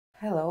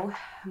Hello,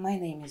 my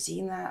name is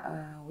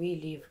Ina. We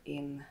live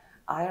in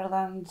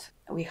Ireland.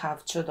 We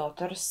have two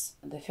daughters.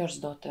 The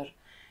first daughter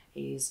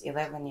is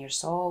 11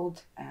 years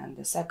old, and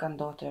the second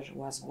daughter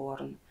was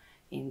born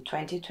in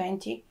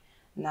 2020.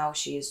 Now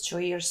she is 2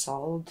 years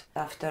old.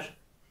 After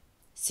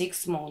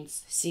 6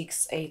 months,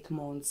 8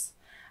 months,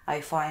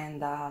 I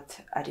find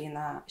that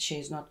Arina, she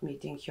is not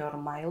meeting her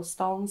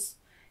milestones,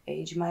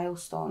 age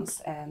milestones,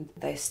 and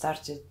they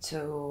started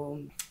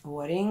to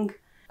worrying.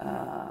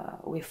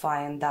 We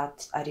find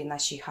that Arina,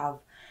 she have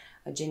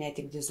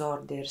genetic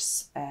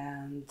disorders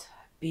and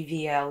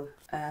PVL,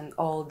 and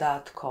all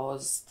that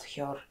caused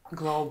her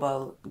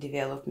global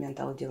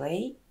developmental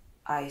delay.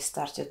 I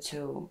started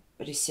to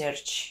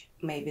research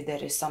maybe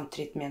there is some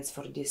treatments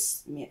for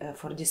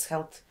this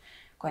health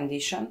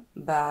condition,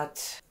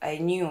 but I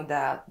knew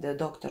that the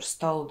doctors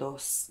told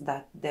us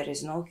that there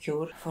is no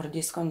cure for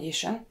this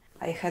condition.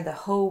 I had a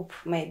hope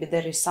maybe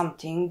there is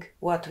something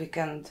what we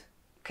can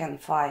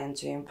find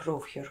to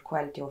improve your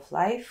quality of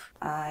life.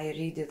 I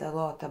read a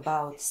lot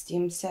about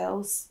stem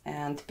cells,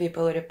 and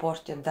people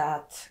reported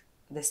that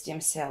the stem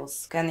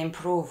cells can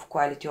improve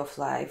quality of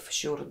life.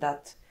 Sure,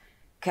 that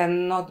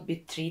cannot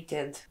be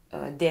treated.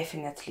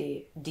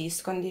 Definitely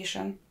this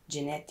condition,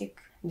 genetic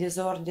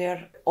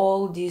disorder,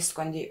 all this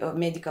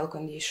medical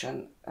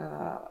condition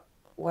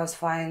was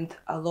found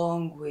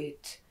along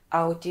with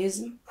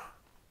autism,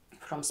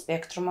 from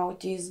spectrum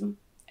autism.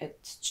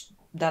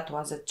 That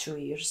was at 2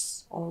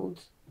 years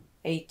old,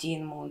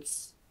 18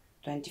 months,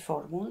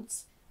 24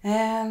 months.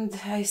 And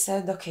I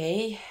said,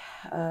 okay,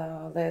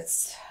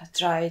 let's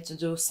try to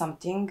do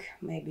something.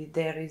 Maybe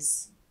there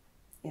is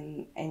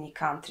in any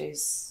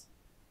countries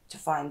to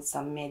find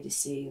some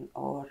medicine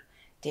or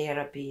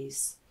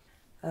therapies.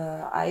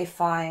 I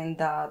find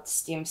that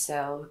stem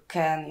cell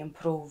can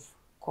improve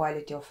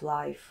quality of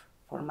life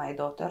for my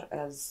daughter,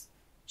 as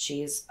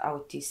she is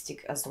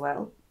autistic as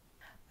well.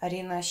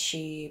 Arina,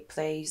 she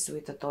plays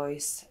with the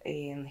toys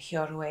in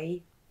her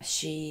way.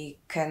 She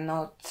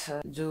cannot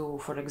do,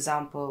 for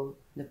example,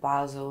 the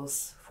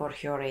puzzles for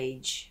her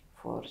age,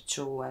 for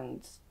 2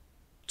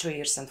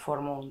 years and 4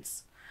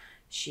 months.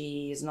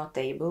 She is not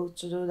able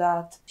to do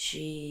that.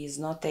 She is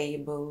not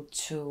able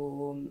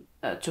to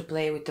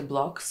play with the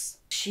blocks.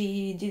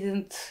 She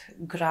didn't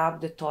grab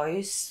the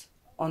toys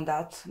on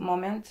that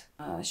moment.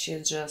 She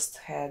just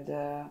had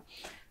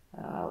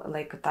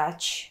like a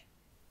touch,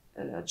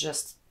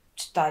 just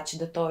to touch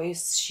the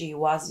toys. She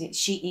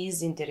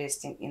is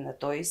interested in the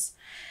toys,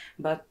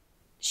 but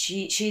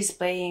she is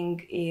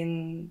playing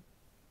in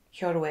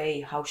her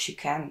way how she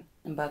can.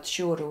 But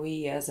sure,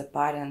 we as a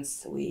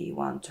parents, we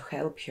want to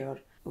help her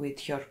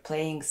with her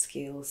playing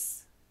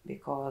skills,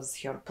 because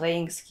her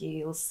playing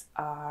skills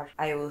are,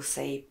 I will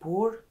say,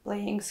 poor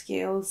playing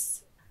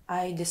skills.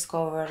 I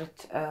discovered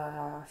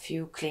a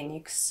few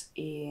clinics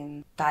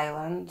in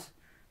Thailand,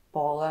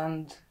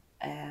 Poland,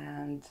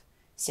 and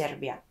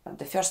Serbia.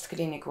 The first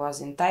clinic was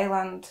in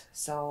Thailand,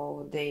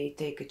 so they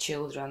take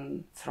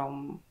children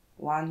from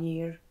 1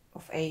 year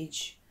of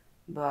age,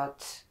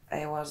 but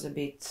I was a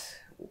bit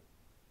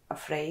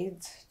afraid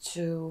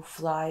to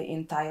fly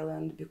in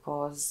Thailand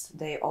because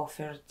they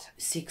offered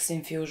 6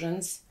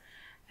 infusions,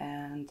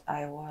 and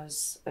I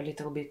was a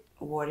little bit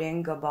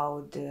worrying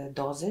about the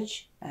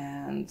dosage,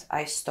 and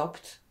I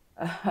stopped.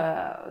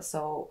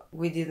 So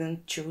we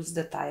didn't choose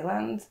the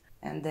Thailand,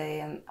 and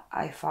then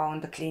I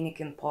found a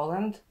clinic in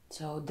Poland.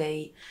 So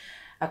they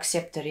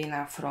accept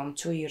Arina from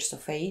 2 years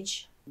of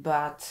age.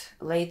 But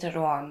later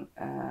on,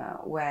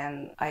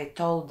 when I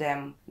told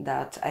them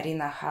that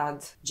Arina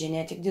had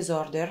genetic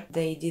disorder,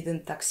 they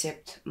didn't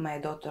accept my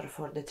daughter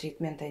for the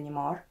treatment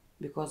anymore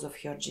because of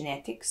her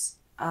genetics.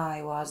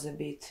 I was a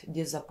bit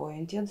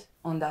disappointed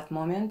on that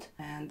moment,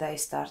 and I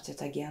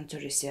started again to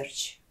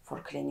research for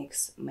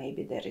clinics.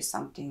 Maybe there is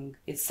something,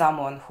 it's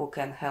someone who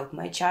can help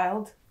my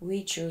child.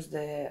 We choose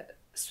the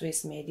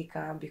Swiss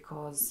Medica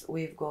because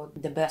we've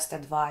got the best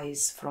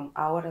advice from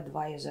our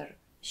advisor.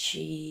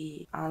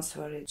 She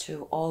answered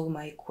to all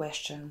my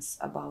questions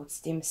about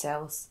stem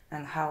cells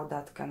and how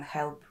that can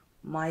help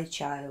my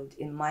child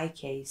in my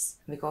case,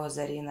 because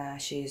Arina,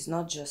 she is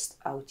not just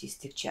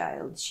autistic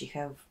child, she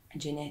have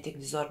genetic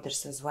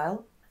disorders as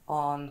well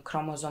on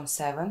chromosome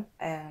 7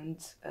 and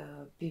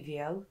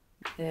PVL.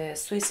 The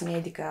Swiss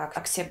Medica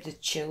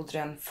accepted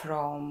children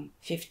from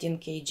 15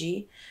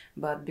 kg,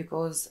 but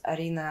because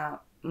Arina,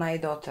 my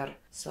daughter,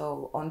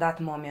 so on that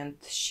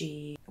moment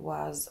she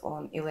was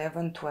on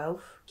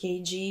 11-12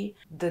 kg,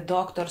 the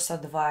doctor's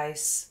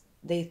advice,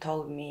 they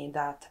told me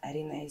that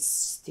Arina is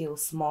still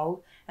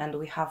small and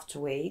we have to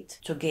wait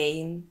to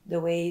gain the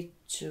weight,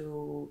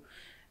 to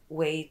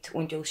wait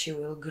until she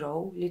will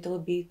grow a little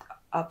bit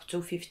up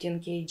to 15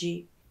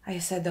 kg. I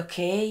said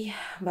okay,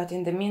 but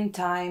in the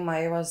meantime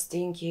I was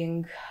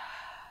thinking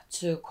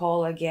to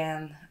call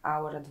again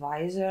our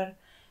advisor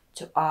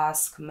to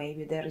ask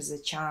maybe there is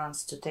a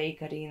chance to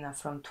take Arina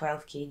from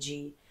 12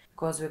 kg,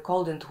 because we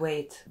couldn't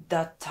wait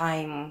that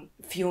time,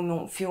 few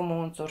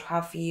months or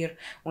half year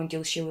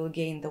until she will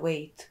gain the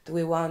weight.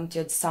 We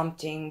wanted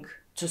something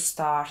to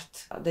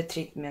start the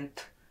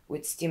treatment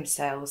with stem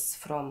cells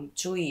from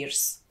 2 years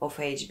of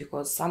age,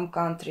 because some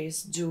countries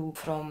do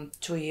from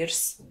 2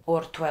 years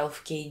or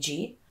 12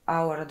 kg.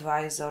 Our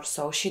advisor,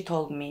 so she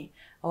told me,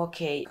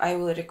 okay, I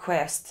will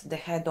request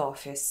the head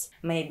office.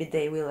 Maybe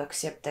they will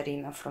accept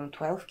Arina from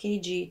 12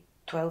 kg,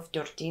 12,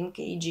 13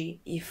 kg,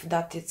 if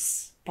that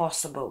is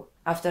possible.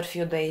 After a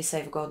few days,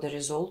 I've got the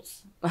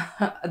results,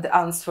 the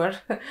answer.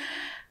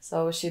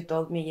 So she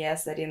told me,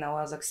 yes, Arina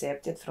was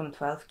accepted from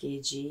 12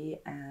 kg,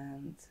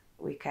 and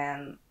we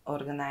can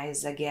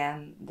organize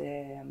again the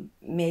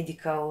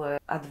medical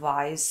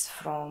advice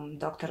from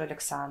Dr.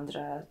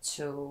 Alexandra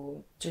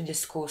to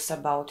discuss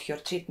about her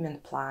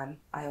treatment plan.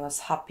 I was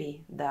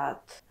happy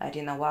that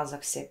Arina was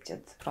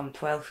accepted from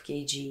 12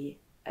 kg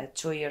at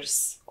 2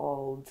 years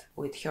old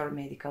with her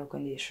medical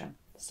condition.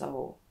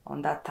 So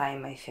on that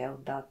time I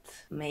felt that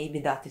maybe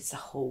that is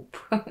a hope.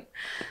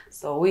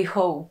 So we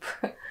hope.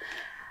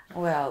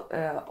 Well,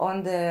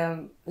 on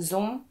the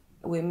Zoom,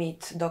 we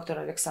meet Dr.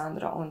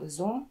 Alexandra on the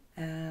Zoom,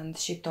 and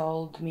she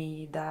told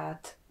me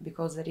that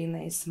because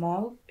Arina is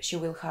small, she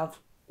will have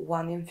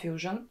one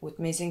infusion with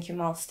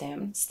mesenchymal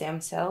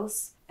stem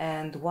cells,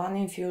 and one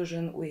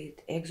infusion with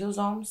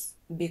exosomes.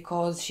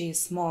 Because she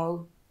is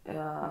small,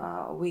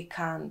 we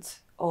can't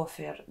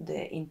offer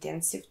the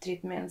intensive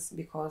treatments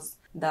because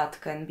that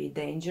can be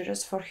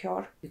dangerous for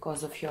her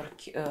because of her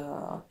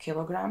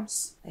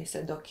kilograms. I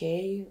said,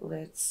 okay,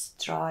 let's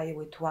try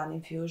with one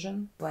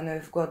infusion. When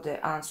we've got the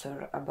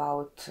answer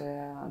about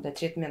the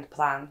treatment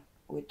plan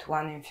with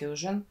one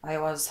infusion, I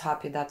was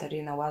happy that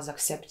Arina was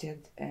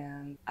accepted,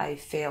 and I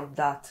felt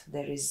that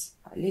there is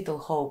a little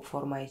hope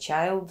for my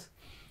child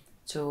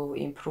to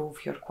improve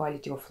her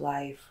quality of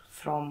life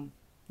from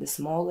the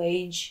small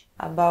age.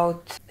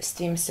 About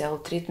stem cell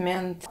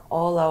treatment,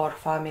 all our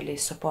family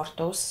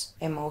support us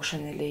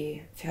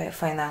emotionally,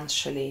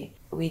 financially.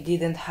 We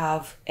didn't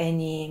have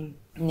any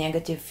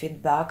negative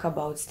feedback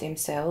about stem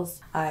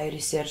cells. I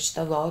researched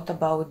a lot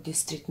about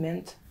this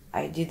treatment.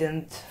 I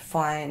didn't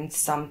find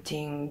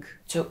something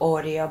to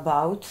worry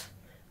about.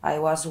 I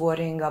was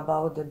worrying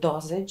about the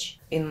dosage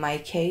in my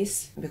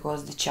case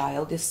because the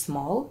child is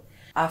small.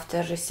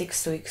 After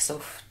 6 weeks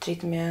of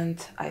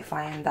treatment, I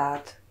find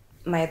that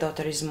my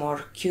daughter is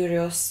more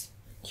curious,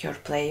 her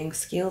playing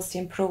skills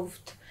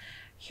improved,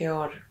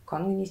 her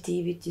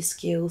cognitivity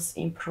skills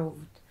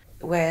improved.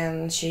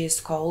 When she is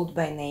called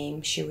by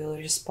name, she will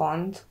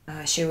respond,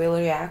 she will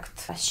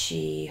react.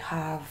 She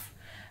have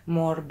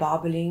more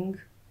babbling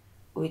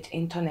with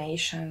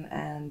intonation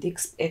and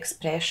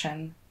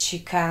expression. She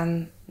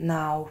can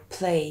now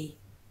play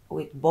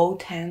with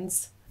both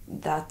hands.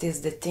 That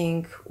is the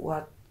thing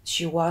what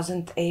she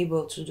wasn't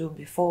able to do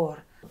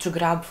before. To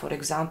grab, for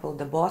example,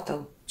 the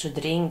bottle, to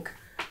drink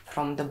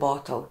from the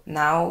bottle.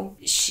 Now,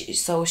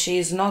 she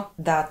is not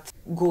that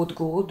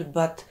good,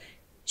 but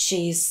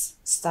she's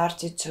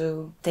started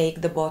to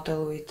take the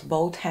bottle with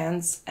both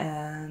hands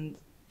and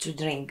to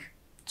drink,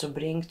 to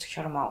bring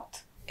to her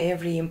mouth.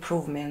 Every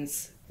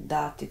improvement,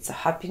 that it's a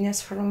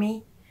happiness for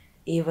me,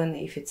 even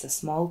if it's a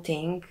small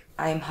thing.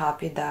 I'm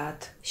happy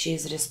that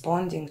she's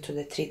responding to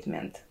the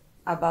treatment.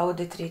 About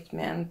the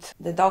treatment,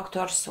 the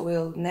doctors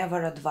will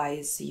never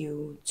advise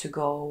you to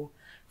go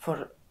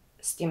for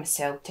stem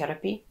cell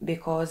therapy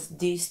because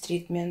this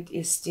treatment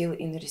is still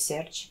in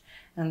research,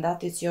 and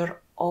that is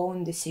your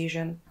own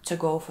decision to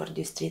go for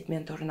this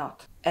treatment or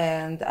not.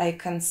 And I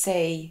can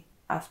say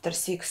after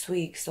 6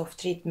 weeks of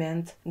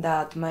treatment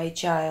that my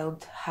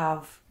child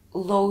have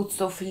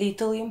loads of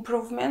little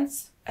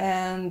improvements,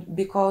 and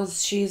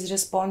because she is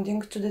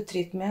responding to the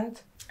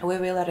treatment, we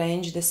will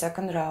arrange the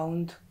second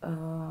round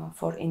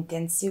for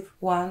intensive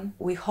one.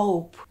 We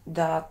hope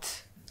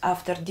that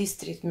after this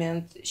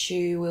treatment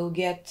she will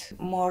get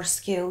more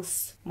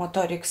skills,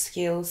 motoric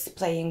skills,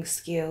 playing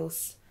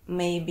skills,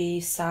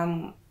 maybe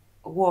some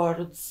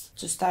words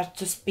to start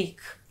to speak,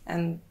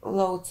 and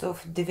loads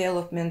of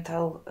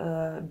developmental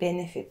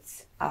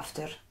benefits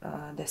after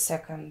the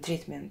second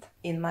treatment.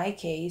 In my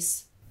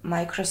case,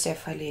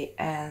 microcephaly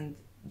and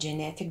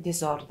genetic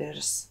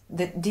disorders,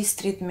 this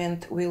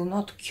treatment will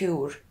not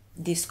cure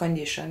this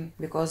condition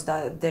because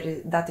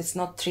that is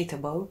not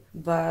treatable,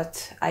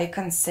 but I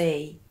can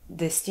say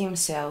the stem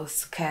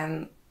cells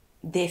can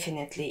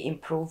definitely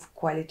improve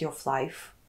quality of life